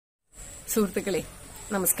സുഹൃത്തുക്കളെ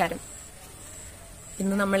നമസ്കാരം.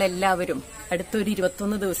 ഇന്ന് നമ്മളെല്ലാവരും അടുത്തൊരു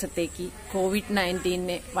 21 ദിവസത്തേക്ക്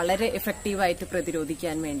കോവിഡ്-19 വളരെ എഫക്റ്റീവായിട്ട്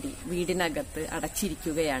പ്രതിരോധിക്കാൻ വേണ്ടി വീടിനകത്ത്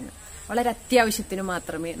അടച്ചിരിക്കുകയാണ്. വളരെ അത്യാവശ്യത്തിന്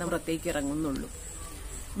മാത്രമേ നമ്മൾ പുറത്തേക്ക് ഇറങ്ങുന്നുള്ളൂ.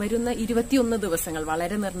 വരുന്ന 21 ദിവസങ്ങൾ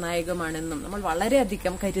വളരെ നിർണായകമാണെന്നും നമ്മൾ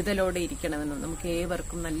വളരെയധികം കരുതലോടെ ഇരിക്കണമെന്നും നമുക്ക്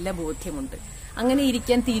ഏവർക്കും നല്ല ബോധ്യമുണ്ട്. അങ്ങനെ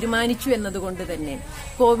ഇരിക്കാൻ തീരുമാനിച്ചു എന്നതുകൊണ്ട് തന്നെ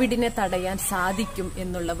കോവിഡിനെ തടയാൻ സാധിക്കും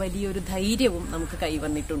എന്നുള്ള വലിയൊരു ധൈര്യവും നമുക്ക്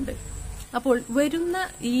കൈവന്നിട്ടുണ്ട്. അപ്പോൾ വരുന്ന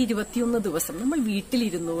ഈ 21 ദിവസം നമ്മൾ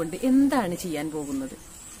വീട്ടിലിരുന്നുകൊണ്ട് എന്താണ് ചെയ്യാൻ പോകുന്നത്?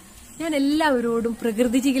 ഞാൻ എല്ലാവരോടും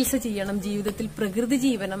പ്രകൃതി ചികിത്സ ചെയ്യണം, ജീവിതത്തിൽ പ്രകൃതി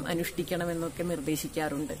ജീവനം അനുഷ്ഠിക്കണമെന്നൊക്കെ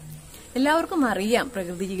നിർദ്ദേശിക്കാറുണ്ട്. എല്ലാവർക്കും അറിയാം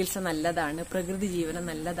പ്രകൃതി ചികിത്സ നല്ലതാണ്, പ്രകൃതി ജീവനം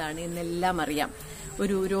നല്ലതാണ് എന്നെല്ലാം അറിയാം.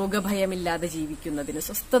 ഒരു രോഗഭയമില്ലാതെ ജീവിക്കുന്നതിന്,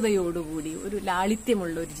 സ്വസ്ഥതയോടുകൂടി ഒരു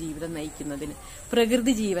ലാളിത്യമുള്ള ഒരു ജീവിതം നയിക്കുന്നതിന്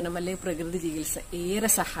പ്രകൃതി ജീവനം അല്ലെങ്കിൽ പ്രകൃതി ചികിത്സ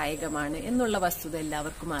ഏറെ സഹായകമാണ് എന്നുള്ള വസ്തുത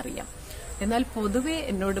എല്ലാവർക്കും അറിയാം. എന്നാൽ പൊതുവെ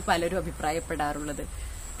എന്നോട് പലരും അഭിപ്രായപ്പെടാറുള്ളത്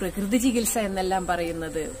പ്രകൃതി ചികിത്സ എന്നെല്ലാം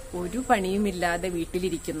പറയുന്നത് ഒരു പണിയുമില്ലാതെ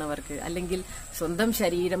വീട്ടിലിരിക്കുന്നവർക്ക് അല്ലെങ്കിൽ സ്വന്തം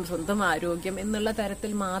ശരീരം, സ്വന്തം ആരോഗ്യം എന്നുള്ള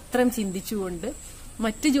തരത്തിൽ മാത്രം ചിന്തിച്ചുകൊണ്ട്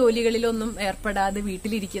മറ്റു ജോലികളിലൊന്നും ഏർപ്പെടാതെ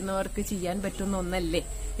വീട്ടിലിരിക്കുന്നവർക്ക് ചെയ്യാൻ പറ്റുന്ന ഒന്നല്ലേ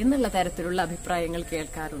എന്നുള്ള തരത്തിലുള്ള അഭിപ്രായങ്ങൾ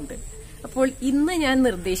കേൾക്കാറുണ്ട്. അപ്പോൾ ഇന്ന് ഞാൻ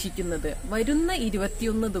നിർദ്ദേശിക്കുന്നത് വരുന്ന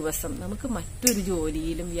 21 ദിവസം നമുക്ക് മറ്റൊരു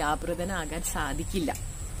ജോലിയിലും വ്യാപൃതനാകാൻ സാധിക്കില്ല.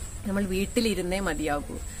 നമ്മൾ വീട്ടിലിരുന്നേ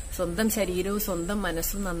മതിയാകൂ. സ്വന്തം ശരീരവും സ്വന്തം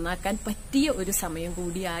മനസ്സും നന്നാക്കാൻ പറ്റിയ ഒരു സമയം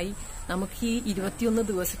കൂടിയായി നമുക്ക് ഈ 21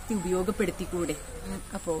 ദിവസത്തെ ഉപയോഗപ്പെടുത്തിക്കൂടെ?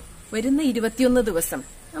 അപ്പോ വരുന്ന 21 ദിവസം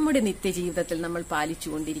നമ്മുടെ നിത്യജീവിതത്തിൽ നമ്മൾ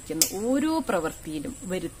പാലിച്ചുകൊണ്ടിരിക്കുന്ന ഓരോ പ്രവൃത്തിയിലും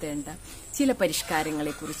വരുത്തേണ്ട ചില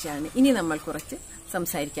പരിഷ്കാരങ്ങളെ കുറിച്ചാണ് ഇനി നമ്മൾ കുറച്ച്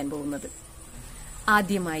സംസാരിക്കാൻ പോകുന്നത്.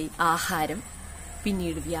 ആദ്യമായി ആഹാരം,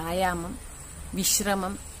 പിന്നീട് വ്യായാമം,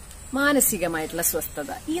 വിശ്രമം, മാനസികമായിട്ടുള്ള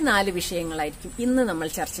സ്വസ്ഥത. ഈ 4 വിഷയങ്ങളായിരിക്കും ഇന്ന് നമ്മൾ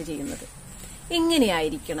ചർച്ച ചെയ്യുന്നത്.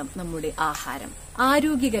 എങ്ങനെയായിരിക്കണം നമ്മുടെ ആഹാരം?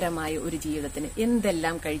 ആരോഗ്യകരമായ ഒരു ജീവിതത്തിന്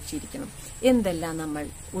എന്തെല്ലാം കഴിച്ചിരിക്കണം, എന്തെല്ലാം നമ്മൾ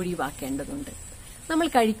ഒഴിവാക്കേണ്ടതുണ്ട്? നമ്മൾ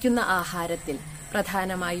കഴിക്കുന്ന ആഹാരത്തിൽ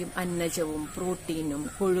പ്രധാനമായും അന്നജവും പ്രോട്ടീനും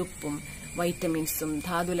കൊഴുപ്പും വൈറ്റമിൻസും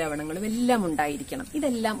ധാതുലവണങ്ങളും എല്ലാം ഉണ്ടായിരിക്കണം.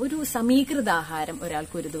 ഇതെല്ലാം ഒരു സമീകൃത ആഹാരം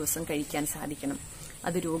ഒരാൾക്ക് ഒരു ദിവസം കഴിക്കാൻ സാധിക്കണം.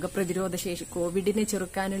 അത് രോഗപ്രതിരോധ ശേഷി, കോവിഡിനെ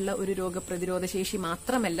ചെറുക്കാനുള്ള ഒരു രോഗപ്രതിരോധ ശേഷി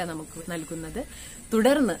മാത്രമല്ല നമുക്ക് നൽകുന്നത്,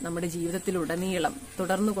 തുടർന്ന് നമ്മുടെ ജീവിതത്തിലുടനീളം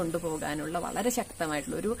തുടർന്നു കൊണ്ടുപോകാനുള്ള വളരെ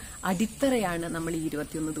ശക്തമായിട്ടുള്ള ഒരു അടിത്തറയാണ് നമ്മൾ ഈ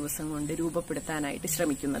 21 ദിവസം കൊണ്ട് രൂപപ്പെടുത്താനായിട്ട്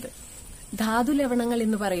ശ്രമിക്കുന്നത്. ധാതുലവണങ്ങൾ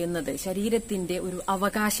എന്ന് പറയുന്നത് ശരീരത്തിന്റെ ഒരു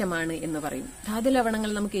അവകാശമാണ് എന്ന് പറയും.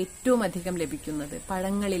 ധാതുലവണങ്ങൾ നമുക്ക് ഏറ്റവും അധികം ലഭിക്കുന്നത്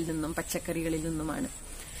പഴങ്ങളിൽ നിന്നും പച്ചക്കറികളിൽ നിന്നുമാണ്.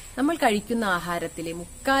 നമ്മൾ കഴിക്കുന്ന ആഹാരത്തിലെ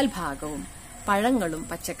 3/4 ഭാഗവും പഴങ്ങളും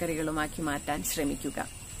പച്ചക്കറികളുമാക്കി മാറ്റാൻ ശ്രമിക്കുക.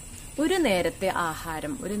 ഒരു നേരത്തെ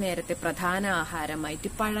ആഹാരം, ഒരു നേരത്തെ പ്രധാന ആഹാരമായിട്ട്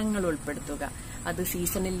പഴങ്ങൾ ഉൾപ്പെടുത്തുക. അത്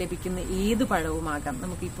സീസണിൽ ലഭിക്കുന്ന ഏത് പഴവുമാകാം.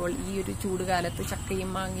 നമുക്കിപ്പോൾ ഈ ഒരു ചൂടുകാലത്ത്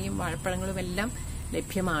ചക്കയും മാങ്ങയും വാഴപ്പഴങ്ങളും എല്ലാം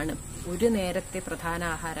ലഭ്യമാണ്. ഒരു നേരത്തെ പ്രധാന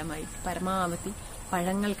ആഹാരമായിട്ട് പരമാവധി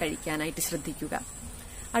പഴങ്ങൾ കഴിക്കാനായിട്ട് ശ്രദ്ധിക്കുക.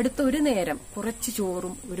 അടുത്ത ഒരു നേരം കുറച്ച്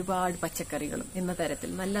ചോറും ഒരുപാട് പച്ചക്കറികളും എന്ന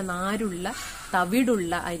തരത്തിൽ നല്ല നാരുള്ള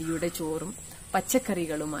തവിടുള്ള അരിയുടെ ചോറും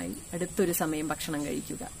പച്ചക്കറികളുമായി അടുത്തൊരു സമയം ഭക്ഷണം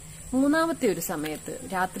കഴിക്കുക. മൂന്നാമത്തെ ഒരു സമയത്ത്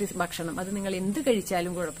രാത്രി ഭക്ഷണം, അത് നിങ്ങൾ എന്ത്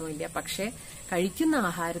കഴിച്ചാലും കുഴപ്പമില്ല, പക്ഷെ കഴിക്കുന്ന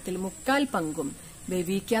ആഹാരത്തിൽ 3/4 പങ്കും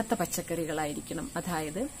വേവിക്കാത്ത പച്ചക്കറികളായിരിക്കണം.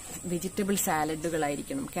 അതായത് വെജിറ്റബിൾ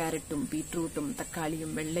സാലഡുകളായിരിക്കണം. ക്യാരറ്റും ബീട്രൂട്ടും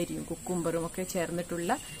തക്കാളിയും വെള്ളരിയും കുക്കുംബറും ഒക്കെ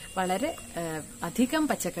ചേർന്നിട്ടുള്ള വളരെ അധികം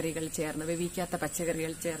പച്ചക്കറികൾ ചേർന്ന്, വേവിക്കാത്ത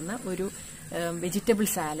പച്ചക്കറികൾ ചേർന്ന ഒരു വെജിറ്റബിൾ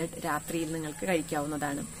സാലഡ് രാത്രിയിൽ നിങ്ങൾക്ക്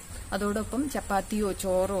കഴിക്കാവുന്നതാണ്. അതോടൊപ്പം ചപ്പാത്തിയോ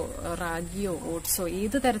ചോറോ റാഗിയോ ഓട്സോ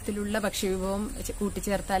ഏത് തരത്തിലുള്ള ഭക്ഷ്യവിഭവം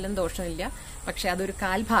കൂട്ടിച്ചേർത്താലും ദോഷമില്ല. പക്ഷെ അതൊരു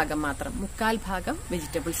 1/4 ഭാഗം മാത്രം, 3/4 ഭാഗം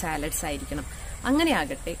വെജിറ്റബിൾ സാലഡ്സ് ആയിരിക്കണം. അങ്ങനെ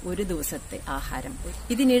ആകട്ടെ ഒരു ദിവസത്തെ ആഹാരം.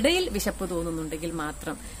 ഇതിനിടയിൽ വിശപ്പ് തോന്നുന്നുണ്ടെങ്കിൽ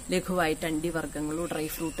മാത്രം ലഘുവായിട്ട് അണ്ടിവർഗ്ഗങ്ങളോ ഡ്രൈ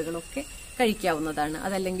ഫ്രൂട്ടുകളോ ഒക്കെ കഴിക്കാവുന്നതാണ്.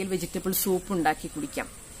 അതല്ലെങ്കിൽ വെജിറ്റബിൾ സൂപ്പ് ഉണ്ടാക്കി കുടിക്കാം.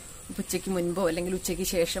 ഉച്ചയ്ക്ക് മുൻപോ അല്ലെങ്കിൽ ഉച്ചയ്ക്ക്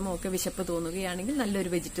ശേഷമോ ഒക്കെ വിശപ്പ് തോന്നുകയാണെങ്കിൽ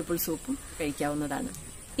നല്ലൊരു വെജിറ്റബിൾ സൂപ്പും കഴിക്കാവുന്നതാണ്.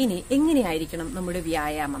 ഇനി എങ്ങനെയായിരിക്കണം നമ്മുടെ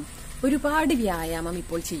വ്യായാമം? ഒരുപാട് വ്യായാമം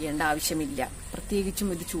ഇപ്പോൾ ചെയ്യേണ്ട ആവശ്യമില്ല. പ്രത്യേകിച്ചും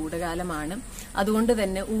ഇത് ചൂടുകാലമാണ്. അതുകൊണ്ട്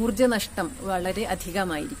തന്നെ ഊർജ്ജനഷ്ടം വളരെ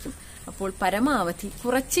അധികമായിരിക്കും. അപ്പോൾ പരമാവധി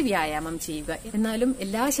കുറച്ച് വ്യായാമം ചെയ്യുക. എന്നാലും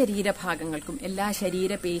എല്ലാ ശരീരഭാഗങ്ങൾക്കും, എല്ലാ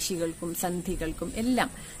ശരീരപേശികൾക്കും സന്ധികൾക്കും എല്ലാം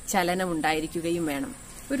ചലനം ഉണ്ടായിരിക്കുകയും വേണം.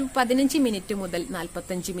 ഒരു 15 മിനിറ്റ് മുതൽ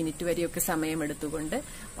 45 മിനിറ്റ് വരെയൊക്കെ സമയമെടുത്തുകൊണ്ട്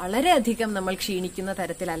വളരെയധികം നമ്മൾ ക്ഷീണിക്കുന്ന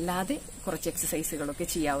തരത്തിലല്ലാതെ കുറച്ച് എക്സസൈസുകളൊക്കെ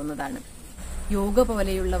ചെയ്യാവുന്നതാണ്. യോഗ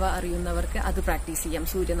പോലെയുള്ളവ അറിയുന്നവർക്ക് അത് പ്രാക്ടീസ് ചെയ്യാം.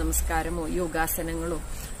 സൂര്യ നമസ്കാരമോ യോഗാസനങ്ങളോ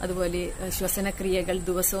അതുപോലെ ശ്വസനക്രിയകൾ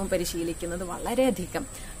ദിവസവും പരിശീലിക്കുന്നത് വളരെയധികം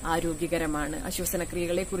ആരോഗ്യകരമാണ്.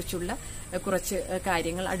 ശ്വസനക്രിയകളെ കുറിച്ചുള്ള കുറച്ച്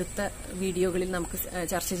കാര്യങ്ങൾ അടുത്ത വീഡിയോകളിൽ നമുക്ക്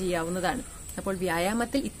ചർച്ച ചെയ്യാവുന്നതാണ്. അപ്പോൾ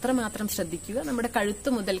വ്യായാമത്തിൽ ഇത്രമാത്രം ശ്രദ്ധിക്കുക. നമ്മുടെ കഴുത്ത്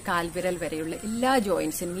മുതൽ കാൽവിരൽ വരെയുള്ള എല്ലാ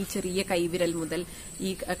ജോയിന്റ്സിനും, ഈ ചെറിയ കൈവിരൽ മുതൽ ഈ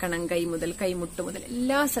കണങ്കൈ മുതൽ കൈമുട്ട് മുതൽ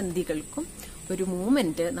എല്ലാ സന്ധികൾക്കും ഒരു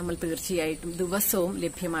മൂവ്മെന്റ് നമ്മൾ തീർച്ചയായിട്ടും ദിവസവും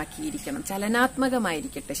ലഭ്യമാക്കിയിരിക്കണം.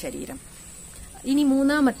 ചലനാത്മകമായിരിക്കട്ടെ ശരീരം. ഇനി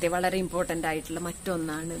മൂന്നാമത്തെ വളരെ ഇമ്പോർട്ടന്റ് ആയിട്ടുള്ള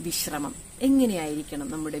മറ്റൊന്നാണ് വിശ്രമം. എങ്ങനെയായിരിക്കണം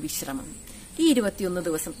നമ്മുടെ വിശ്രമം? ഈ 21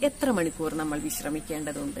 ദിവസം എത്ര മണിക്കൂർ നമ്മൾ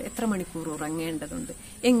വിശ്രമിക്കേണ്ടതുണ്ട്, എത്ര മണിക്കൂർ ഉറങ്ങേണ്ടതുണ്ട്,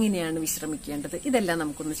 എങ്ങനെയാണ് വിശ്രമിക്കേണ്ടത്, ഇതെല്ലാം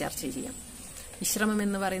നമുക്കൊന്ന് ചർച്ച ചെയ്യാം. വിശ്രമം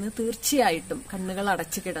എന്ന് പറയുന്നത് തീർച്ചയായിട്ടും കണ്ണുകൾ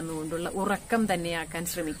അടച്ചു കിടന്നുകൊണ്ടുള്ള ഉറക്കം തന്നെയാക്കാൻ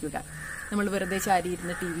ശ്രമിക്കുക. നമ്മൾ വെറുതെ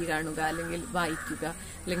ചാരിയിരുന്ന് TV കാണുക, അല്ലെങ്കിൽ വായിക്കുക,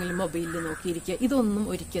 അല്ലെങ്കിൽ മൊബൈലിൽ നോക്കിയിരിക്കുക, ഇതൊന്നും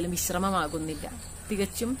ഒരിക്കലും വിശ്രമമാകുന്നില്ല.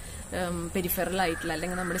 തികച്ചും പെരിഫറൽ ആയിട്ടുള്ള,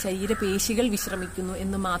 അല്ലെങ്കിൽ നമ്മുടെ ശരീരപേശികൾ വിശ്രമിക്കുന്നു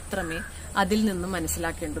എന്ന് മാത്രമേ അതിൽ നിന്നും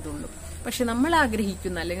മനസ്സിലാക്കേണ്ടതുള്ളൂ. പക്ഷെ നമ്മൾ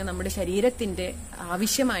ആഗ്രഹിക്കുന്ന, അല്ലെങ്കിൽ നമ്മുടെ ശരീരത്തിന്റെ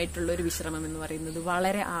ആവശ്യമായിട്ടുള്ള ഒരു വിശ്രമം എന്ന് പറയുന്നത്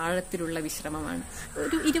വളരെ ആഴത്തിലുള്ള വിശ്രമമാണ്.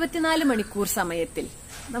 ഒരു 24 മണിക്കൂർ സമയത്തിൽ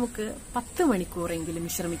നമുക്ക് 10 മണിക്കൂറെങ്കിലും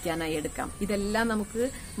വിശ്രമിക്കാനായി എടുക്കാം. ഇതെല്ലാം നമുക്ക്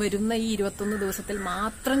വരുന്ന ഈ 21 ദിവസത്തിൽ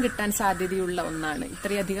മാത്രം കിട്ടാൻ സാധ്യതയുള്ള ഒന്നാണ്,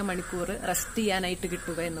 ഇത്രയധികം മണിക്കൂർ റെസ്റ്റ് ചെയ്യാനായിട്ട്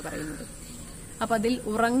കിട്ടുക എന്ന് പറയുന്നത്. അപ്പൊ അതിൽ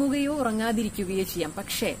ഉറങ്ങുകയോ ഉറങ്ങാതിരിക്കുകയോ ചെയ്യാം.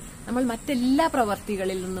 പക്ഷേ നമ്മൾ മറ്റെല്ലാ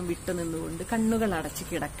പ്രവർത്തികളിൽ നിന്നും വിട്ടുനിന്നുകൊണ്ട് കണ്ണുകൾ അടച്ച്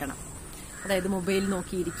കിടക്കണം. അതായത് മൊബൈൽ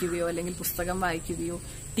നോക്കിയിരിക്കുകയോ, അല്ലെങ്കിൽ പുസ്തകം വായിക്കുകയോ,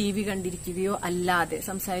 TV കണ്ടിരിക്കുകയോ അല്ലാതെ,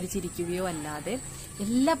 സംസാരിച്ചിരിക്കുകയോ അല്ലാതെ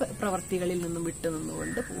എല്ലാ പ്രവർത്തികളിൽ നിന്നും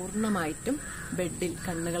വിട്ടുനിന്നുകൊണ്ട് പൂർണ്ണമായിട്ടും ബെഡിൽ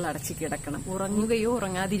കണ്ണുകൾ അടച്ച് കിടക്കണം. ഉറങ്ങുകയോ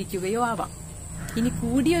ഉറങ്ങാതിരിക്കുകയോ ആവാം. ഇനി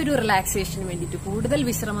കൂടിയൊരു റിലാക്സേഷന് വേണ്ടിയിട്ട്, കൂടുതൽ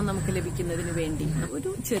വിശ്രമം നമുക്ക് ലഭിക്കുന്നതിന് വേണ്ടി ഒരു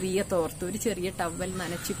ചെറിയ തോർത്ത്, ഒരു ചെറിയ ടവൽ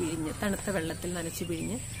നനച്ചു പിഴിഞ്ഞ്, തണുത്ത വെള്ളത്തിൽ നനച്ചു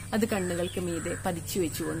പിഴിഞ്ഞ് അത് കണ്ണുകൾക്ക് മീതെ പതിച്ചു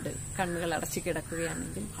വെച്ചുകൊണ്ട് കണ്ണുകൾ അടച്ചു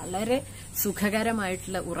കിടക്കുകയാണെങ്കിൽ വളരെ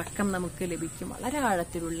സുഖകരമായിട്ടുള്ള ഉറക്കം നമുക്ക് ലഭിക്കും. വളരെ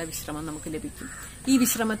ആഴത്തിലുള്ള വിശ്രമം നമുക്ക് ലഭിക്കും. ഈ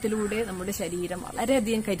വിശ്രമത്തിലൂടെ നമ്മുടെ ശരീരം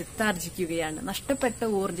വളരെയധികം കരുത്താർജിക്കുകയാണ്. നഷ്ടപ്പെട്ട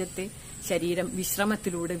ഊർജത്തെ ശരീരം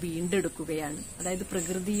വിശ്രമത്തിലൂടെ വീണ്ടെടുക്കുകയാണ്. അതായത്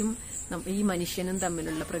പ്രകൃതിയും ഈ മനുഷ്യനും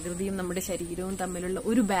തമ്മിലുള്ള, പ്രകൃതിയും നമ്മുടെ ശരീരവും തമ്മിലുള്ള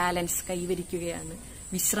ഒരു ബാലൻസ് കൈവരിക്കുകയാണ്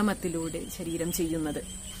വിശ്രമത്തിലൂടെ ശരീരം ചെയ്യുന്നത്.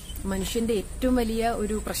 മനുഷ്യന്റെ ഏറ്റവും വലിയ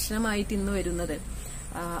ഒരു പ്രശ്നമായിട്ട് ഇന്ന് വരുന്നത്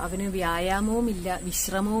അവന് വ്യായാമവുമില്ല,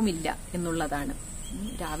 വിശ്രമവുമില്ല എന്നുള്ളതാണ്.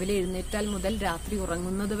 രാവിലെ എഴുന്നേറ്റാൽ മുതൽ രാത്രി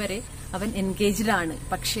ഉറങ്ങുന്നത് വരെ അവൻ എൻഗേജ്ഡ് ആണ്,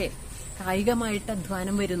 പക്ഷേ കായികമായിട്ട്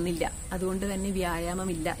അധ്വാനം വരുന്നില്ല. അതുകൊണ്ട് തന്നെ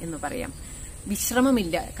വ്യായാമമില്ല എന്ന് പറയാം.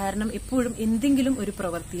 വിശ്രമമില്ല, കാരണം എപ്പോഴും എന്തെങ്കിലും ഒരു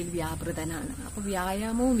പ്രവൃത്തിയിൽ വ്യാപൃതനാണ്. അപ്പൊ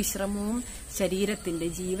വ്യായാമവും വിശ്രമവും ശരീരത്തിന്റെ,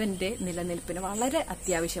 ജീവന്റെ നിലനിൽപ്പിന് വളരെ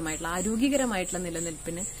അത്യാവശ്യമായിട്ടുള്ള, ആരോഗ്യകരമായിട്ടുള്ള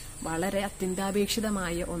നിലനിൽപ്പിന് വളരെ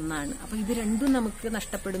അത്യന്താപേക്ഷിതമായ ഒന്നാണ്. അപ്പൊ ഇത് രണ്ടും നമുക്ക്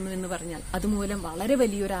നഷ്ടപ്പെടുന്നു എന്ന് പറഞ്ഞാൽ അതുമൂലം വളരെ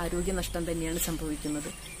വലിയൊരു ആരോഗ്യ നഷ്ടം തന്നെയാണ്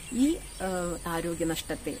സംഭവിക്കുന്നത്. ഈ ആരോഗ്യ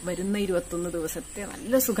നഷ്ടത്തെ വരുന്ന 21 ദിവസത്തെ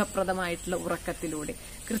നല്ല സുഖപ്രദമായിട്ടുള്ള ഉറക്കത്തിലൂടെ,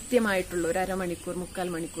 കൃത്യമായിട്ടുള്ള ഒരു അരമണിക്കൂർ 3/4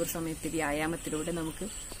 മണിക്കൂർ സമയത്ത് വ്യായാമത്തിലൂടെ നമുക്ക്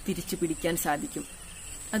തിരിച്ചു പിടിക്കാൻ സാധിക്കും.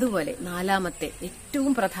 അതുപോലെ നാലാമത്തെ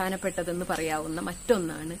ഏറ്റവും പ്രധാനപ്പെട്ടതെന്ന് പറയാവുന്ന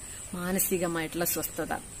മറ്റൊന്നാണ് മാനസികമായിട്ടുള്ള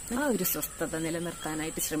സ്വസ്ഥത. ആ ഒരു സ്വസ്ഥത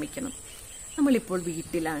നിലനിർത്താനായിട്ട് ശ്രമിക്കണം. നമ്മളിപ്പോൾ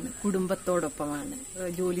വീട്ടിലാണ്, കുടുംബത്തോടൊപ്പമാണ്,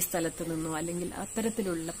 ജോലി സ്ഥലത്ത് നിന്നോ അല്ലെങ്കിൽ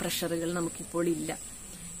അത്തരത്തിലുള്ള പ്രഷറുകൾ നമുക്കിപ്പോൾ ഇല്ല.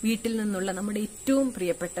 വീട്ടിൽ നിന്നുള്ള, നമ്മുടെ ഏറ്റവും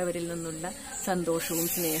പ്രിയപ്പെട്ടവരിൽ നിന്നുള്ള സന്തോഷവും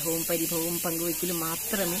സ്നേഹവും പരിഭവവും പങ്കുവയ്ക്കലും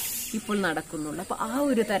മാത്രമേ ഇപ്പോൾ നടക്കുന്നുള്ളൂ. അപ്പൊ ആ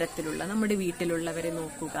ഒരു തരത്തിലുള്ള നമ്മുടെ വീട്ടിലുള്ളവരെ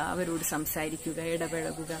നോക്കുക, അവരോട് സംസാരിക്കുക,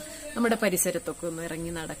 ഇടപഴകുക, നമ്മുടെ പരിസരത്തൊക്കെ ഒന്ന്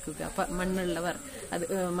ഇറങ്ങി നടക്കുക. മണ്ണുള്ളവർ അത്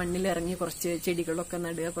മണ്ണിലിറങ്ങി കുറച്ച് ചെടികളൊക്കെ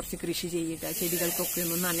നടുക, കുറച്ച് കൃഷി ചെയ്യുക, ചെടികൾക്കൊക്കെ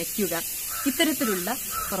ഒന്ന് നനയ്ക്കുക. ഇത്തരത്തിലുള്ള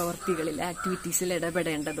പ്രവർത്തികളിൽ, ആക്ടിവിറ്റീസിൽ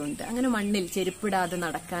ഇടപെടേണ്ടതുണ്ട്. അങ്ങനെ മണ്ണിൽ ചെരുപ്പിടാതെ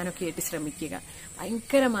നടക്കാനൊക്കെ ആയിട്ട് ശ്രമിക്കുക.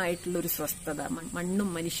 ഭയങ്കരമായിട്ടുള്ള ഒരു സ്വസ്ഥത, മണ്ണും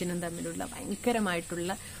മനുഷ്യനും തമ്മിലുള്ള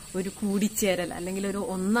ഭയങ്കരമായിട്ടുള്ള ഒരു കൂടിച്ചേരൽ, അല്ലെങ്കിൽ ഒരു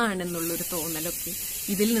ഒന്നാണെന്നുള്ളൊരു തോന്നലൊക്കെ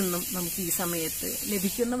ഇതിൽ നിന്നും നമുക്ക് ഈ സമയത്ത്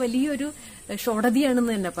ലഭിക്കുന്ന വലിയൊരു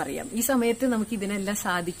ഷോടതിയാണെന്ന് തന്നെ പറയാം. ഈ സമയത്ത് നമുക്ക് ഇതിനെല്ലാം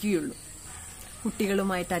സാധിക്കുകയുള്ളൂ.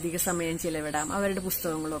 കുട്ടികളുമായിട്ട് അധിക സമയം ചിലവിടാം, അവരുടെ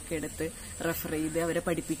പുസ്തകങ്ങളൊക്കെ എടുത്ത് റെഫർ ചെയ്ത് അവരെ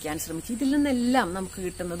പഠിപ്പിക്കാൻ ശ്രമിച്ച് ഇതിൽ നിന്നെല്ലാം നമുക്ക്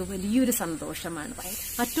കിട്ടുന്നത് വലിയൊരു സന്തോഷമാണ്.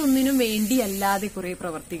 മറ്റൊന്നിനും വേണ്ടിയല്ലാതെ കുറെ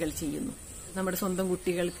പ്രവർത്തികൾ ചെയ്യുന്നു. നമ്മുടെ സ്വന്തം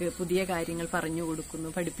കുട്ടികൾക്ക് പുതിയ കാര്യങ്ങൾ പറഞ്ഞു കൊടുക്കുന്നു,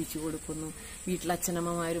 പഠിപ്പിച്ചു കൊടുക്കുന്നു.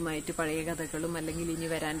 വീട്ടിലച്ഛനമ്മമാരുമായിട്ട് പഴയ കഥകളും അല്ലെങ്കിൽ ഇനി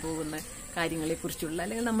വരാൻ പോകുന്ന കാര്യങ്ങളെക്കുറിച്ചുള്ള,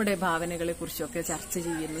 അല്ലെങ്കിൽ നമ്മുടെ ഭാവനകളെക്കുറിച്ചൊക്കെ ചർച്ച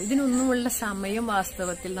ചെയ്യുന്നു. ഇതിനൊന്നുമുള്ള സമയം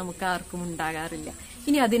വാസ്തവത്തിൽ നമുക്ക് ആർക്കും ഉണ്ടാകാറില്ല.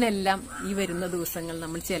 ഇനി അതിനെല്ലാം ഈ വരുന്ന ദിവസങ്ങൾ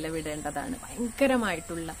നമ്മൾ ചെലവിടേണ്ടതാണ്.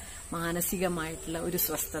 ഭയങ്കരമായിട്ടുള്ള മാനസികമായിട്ടുള്ള ഒരു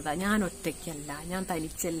സ്വസ്ഥത, ഞാൻ ഒറ്റയ്ക്കല്ല, ഞാൻ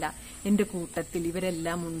തനിച്ചല്ല, എന്റെ കൂട്ടത്തിൽ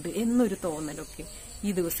ഇവരെല്ലാം ഉണ്ട് എന്നൊരു തോന്നലൊക്കെ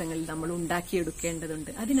ഈ ദിവസങ്ങളിൽ നമ്മൾ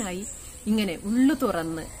ഉണ്ടാക്കിയെടുക്കേണ്ടതുണ്ട്. അതിനായി ഇങ്ങനെ ഉള്ളു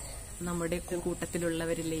തുറന്ന് നമ്മുടെ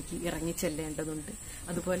കൂട്ടത്തിലുള്ളവരിലേക്ക് ഇറങ്ങിച്ചെല്ലേണ്ടതുണ്ട്.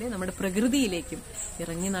 അതുപോലെ നമ്മുടെ പ്രകൃതിയിലേക്കും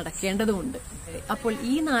ഇറങ്ങി നടക്കേണ്ടതുമുണ്ട്. അപ്പോൾ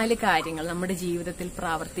ഈ 4 കാര്യങ്ങൾ നമ്മുടെ ജീവിതത്തിൽ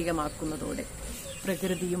പ്രാവർത്തികമാക്കുന്നതോടെ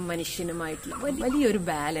പ്രകൃതിയും മനുഷ്യനുമായിട്ടുള്ള വലിയൊരു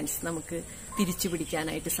ബാലൻസ് നമുക്ക് തിരിച്ചു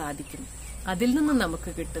പിടിക്കാനായിട്ട് സാധിക്കും. അതിൽ നിന്നും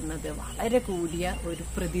നമുക്ക് കിട്ടുന്നത് വളരെ കൂടിയ ഒരു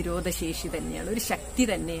പ്രതിരോധ ശേഷി തന്നെയാണ്, ഒരു ശക്തി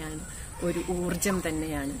തന്നെയാണ്, ഒരു ഊർജം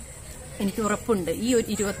തന്നെയാണ്. എനിക്ക് ഉറപ്പുണ്ട് ഈ ഒരു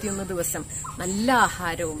 21 ദിവസം നല്ല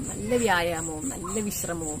ആഹാരവും നല്ല വ്യായാമവും നല്ല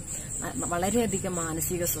വിശ്രമവും വളരെയധികം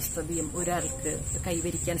മാനസിക സ്വസ്ഥതയും ഒരാൾക്ക്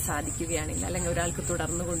കൈവരിക്കാൻ സാധിക്കുകയാണെങ്കിൽ, അല്ലെങ്കിൽ ഒരാൾക്ക്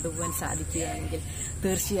തുടർന്നു കൊണ്ടുപോകാൻ സാധിക്കുകയാണെങ്കിൽ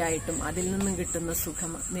തീർച്ചയായിട്ടും അതിൽ നിന്നും കിട്ടുന്ന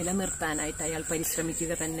സുഖം നിലനിർത്താനായിട്ട് അയാൾ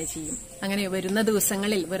പരിശ്രമിക്കുക തന്നെ ചെയ്യും. അങ്ങനെ വരുന്ന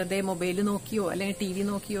ദിവസങ്ങളിൽ വെറുതെ മൊബൈൽ നോക്കിയോ അല്ലെങ്കിൽ TV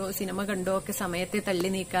നോക്കിയോ സിനിമ കണ്ടോ ഒക്കെ സമയത്തെ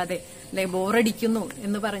തള്ളി നീക്കാതെ, അല്ലെങ്കിൽ ബോറടിക്കുന്നു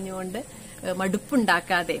എന്ന് പറഞ്ഞുകൊണ്ട്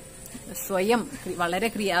മടുപ്പുണ്ടാക്കാതെ സ്വയം വളരെ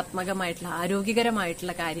ക്രിയാത്മകമായിട്ടുള്ള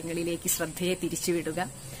ആരോഗ്യകരമായിട്ടുള്ള കാര്യങ്ങളിലേക്ക് ശ്രദ്ധയെ തിരിച്ചുവിടുക.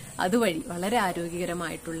 അതുവഴി വളരെ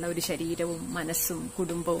ആരോഗ്യകരമായിട്ടുള്ള ഒരു ശരീരവും മനസ്സും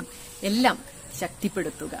കുടുംബവും എല്ലാം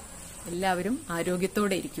ശക്തിപ്പെടുത്തുക. എല്ലാവരും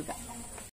ആരോഗ്യത്തോടെ ഇരിക്കുക.